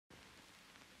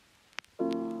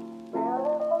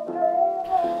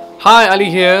Hi, Ali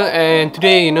here, and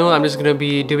today, I'm just gonna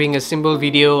be doing a simple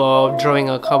video of drawing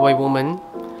a cowboy woman,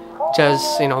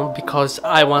 just, because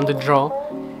I want to draw.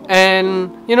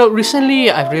 And, recently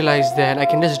I've realized that I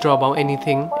can just draw about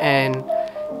anything, and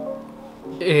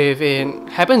if it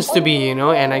happens to be,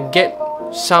 and I get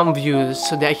some views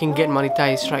so that I can get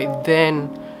monetized, right, then,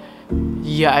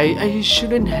 yeah, I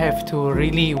shouldn't have to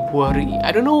really worry.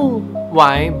 I don't know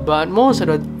why, but most of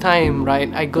the time,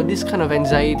 right, I got this kind of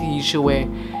anxiety issue where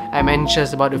I'm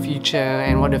anxious about the future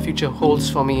and what the future holds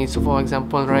for me. So for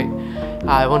example, right,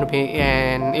 I want to be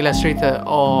an illustrator,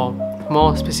 or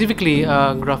more specifically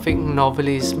a graphic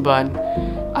novelist, but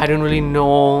I don't really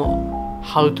know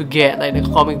how to get like the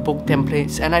comic book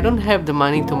templates, and I don't have the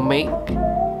money to make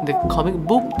the comic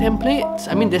book templates.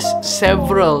 I mean, there's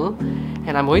several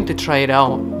and I'm going to try it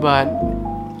out, but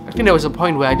I think there was a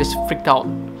point where I just freaked out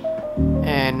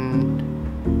and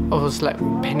I was like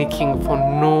panicking for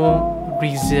no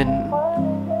reason.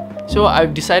 So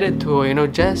I've decided to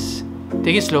just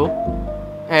take it slow,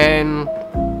 and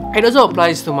it also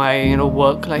applies to my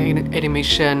work like in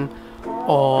animation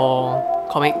or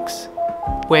comics,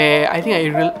 where I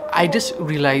think I just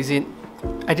realized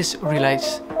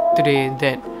today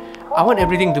that I want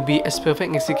everything to be as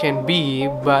perfect as it can be.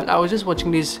 But I was just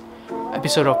watching this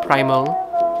episode of Primal,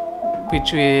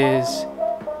 which is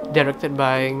directed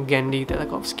by Gandhi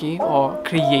Tatakovsky, or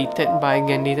created by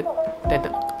Gandhi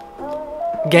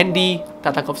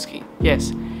Tatakovsky,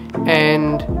 yes.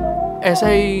 And as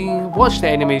I watched the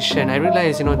animation, I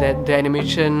realized that the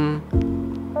animation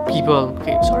people,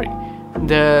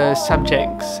 the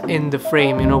subjects in the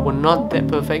frame were not that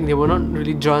perfect. They were not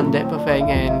really drawn that perfect,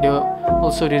 and they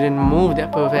also didn't move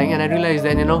that perfect. And I realized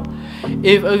that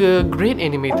if a great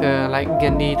animator like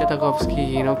Gandhi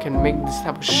Tatakovsky can make this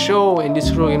type of show, and this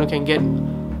show can get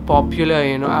popular,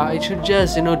 I should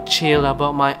just chill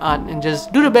about my art and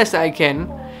just do the best that I can.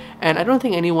 And I don't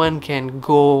think anyone can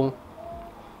go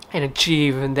and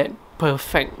achieve that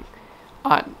perfect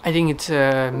art. I think it's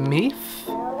a myth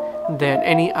that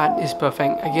any art is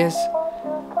perfect. I guess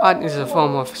art is a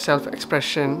form of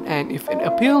self-expression, and if it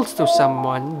appeals to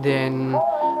someone, then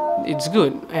it's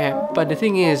good. But the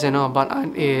thing is, about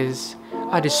art is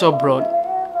so broad.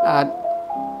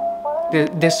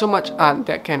 There's so much art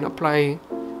that can apply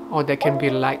or that can be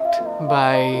liked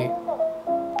by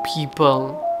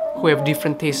people who have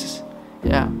different tastes.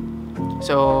 Yeah.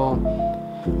 So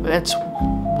that's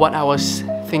what I was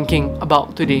thinking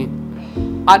about today.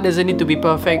 Art doesn't need to be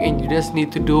perfect, and you just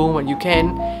need to do what you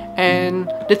can.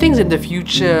 And the things in the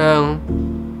future,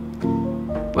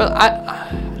 well,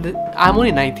 I'm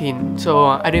only 19, so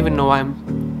I don't even know why I'm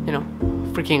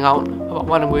freaking out about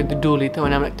what I'm going to do later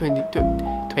when I'm like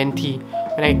 20.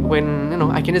 When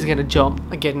I can just get a job,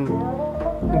 I can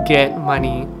get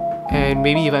money, and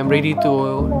maybe if I'm ready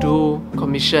to do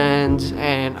commissions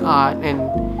and art and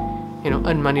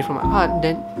earn money from my art,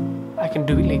 then I can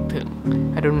do it later.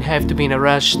 I don't have to be in a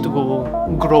rush to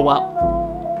grow up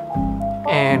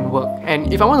and work.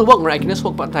 And if I want to work, right, I can just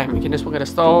work part-time. I can just work at a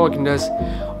store. I can just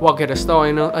work at a store,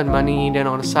 earn money, then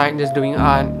on the side just doing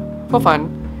art for fun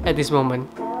at this moment.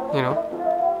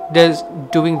 Just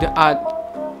doing the art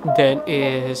that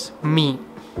is me.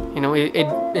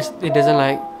 It doesn't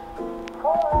like.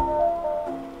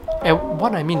 And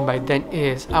what I mean by that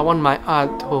is I want my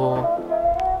art to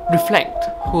reflect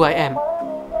who I am,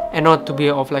 and not to be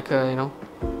of like a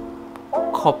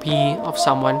copy of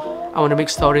someone. I want to make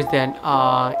stories that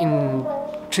are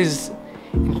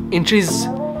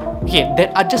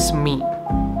that are just me.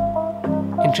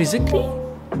 Intrinsically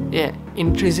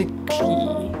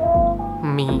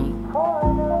me.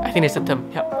 I think that's the term.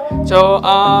 Yeah. So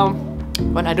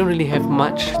but I don't really have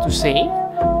much to say,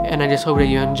 and I just hope that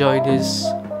you enjoy this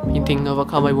painting of a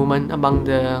cowboy woman among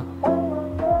the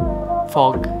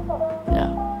fog.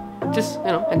 Yeah. Just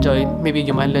enjoy it. Maybe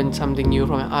you might learn something new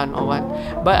from my art or what.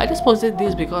 But I just posted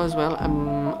this because, well,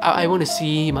 I want to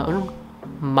see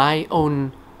my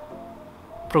own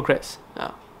progress.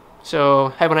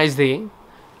 So have a nice day.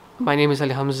 My name is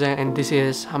Ali Hamzah, and this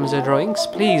is Hamzah Drawings.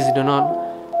 Please do not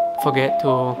forget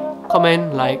to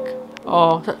comment, like,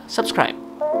 or subscribe.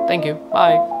 Thank you.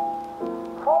 Bye.